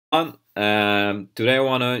Today I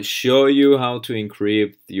want to show you how to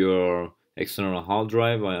encrypt your external hard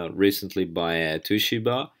drive recently by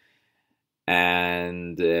Toshiba,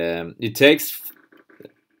 and it takes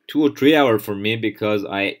 2 or 3 hours for me because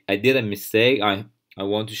I did a mistake. I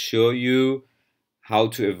want to show you how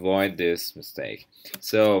to avoid this mistake.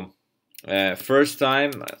 So first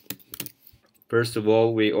of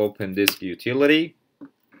all, we open this utility.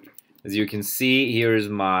 As you can see, here is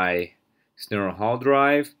my external hard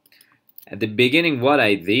drive. At the beginning, what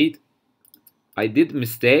I did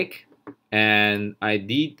mistake, and I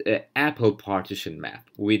did an Apple partition map.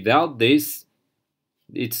 Without this,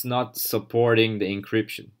 it's not supporting the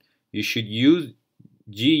encryption. You should use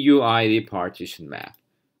GUID partition map.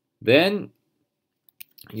 Then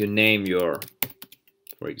you name your,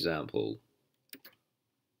 for example,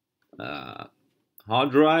 uh,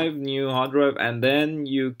 hard drive, new hard drive, and then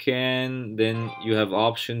you have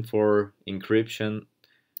option for encryption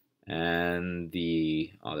and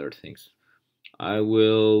the other things. I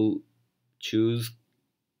will choose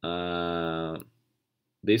uh,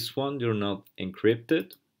 this one. You're not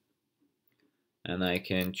encrypted, and I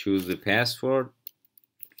can choose the password.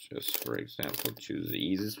 Just for example, choose the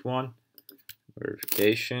easiest one.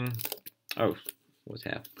 Verification. Oh, what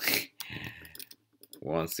happened?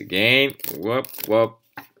 Once again, whoop.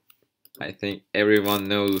 I think everyone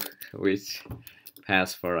knows which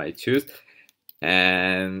password I choose,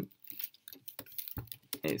 and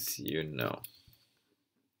as you know,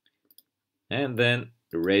 and then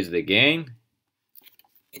erase it again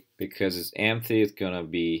because it's empty. It's gonna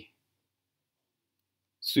be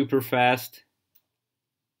super fast.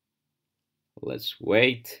 Let's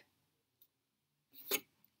wait.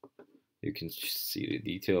 You can see the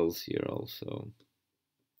details here also.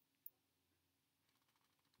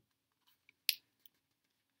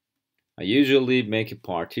 I usually make a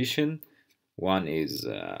partition. One is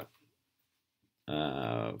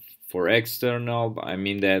for external. I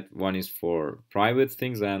mean that one is for private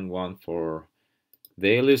things and one for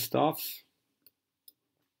daily stuffs.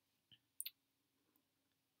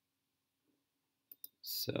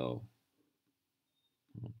 So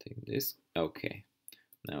I'll take this. Okay,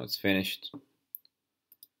 now it's finished.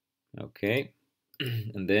 Okay,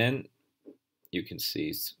 and then you can see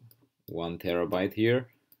it's 1 TB here,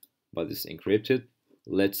 but it's encrypted.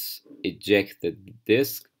 Let's eject the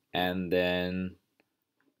disk and then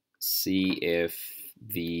see if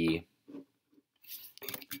the,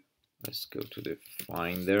 let's go to the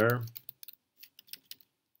Finder.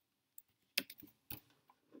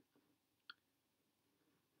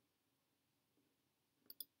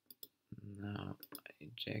 Now I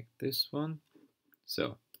eject this one.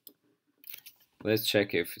 So let's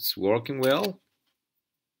check if it's working well.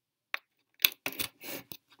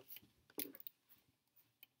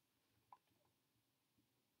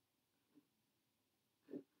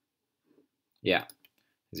 Yeah,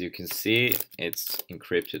 as you can see, it's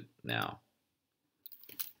encrypted now.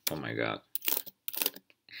 Oh my god.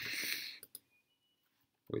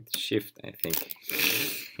 With shift, I think.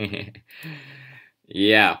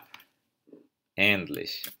 Yeah,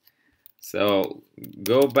 endlich. So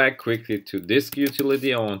go back quickly to disk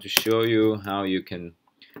utility. I want to show you how you can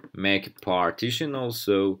make a partition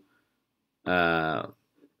also.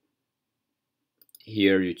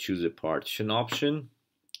 Here you choose a partition option,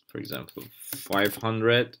 for example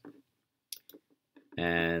 500,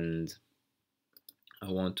 and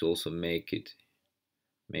I want to also make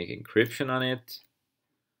encryption on it,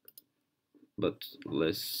 but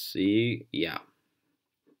let's see. Yeah,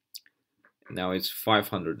 now it's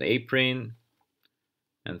 500 apron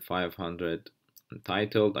and 500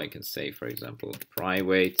 untitled. I can say, for example,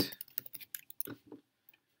 private,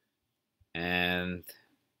 and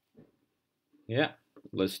yeah,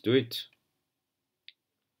 let's do it.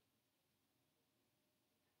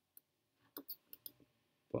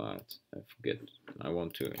 But I forget, I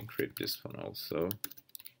want to encrypt this one also.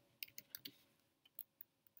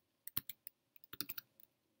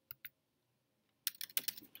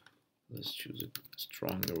 Let's choose a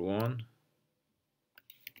stronger one.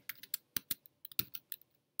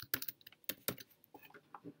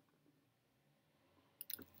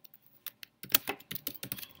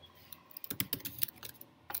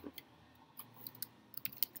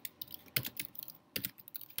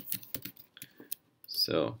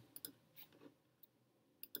 So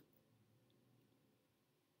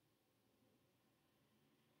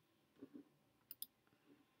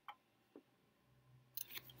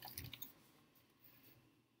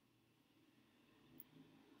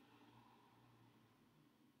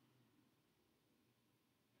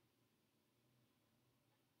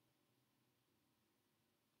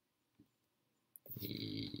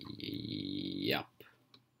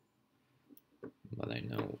I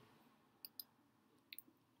know.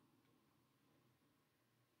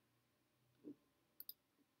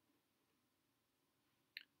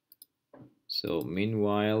 So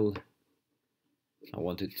meanwhile, I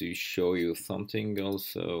wanted to show you something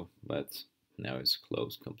also, but now it's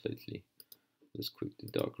closed completely. Let's quit the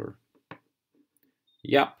Docker.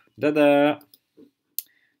 Yep, da-da!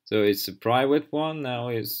 So it's a private one now,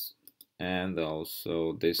 and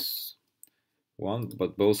also this one,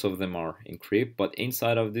 but both of them are encrypted. But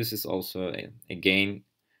inside of this is also again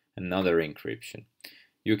another encryption.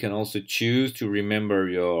 You can also choose to remember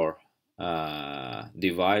your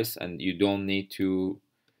device, and you don't need to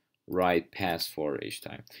write password each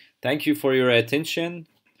time. Thank you for your attention.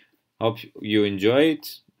 Hope you enjoyed.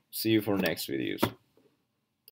 See you for next videos.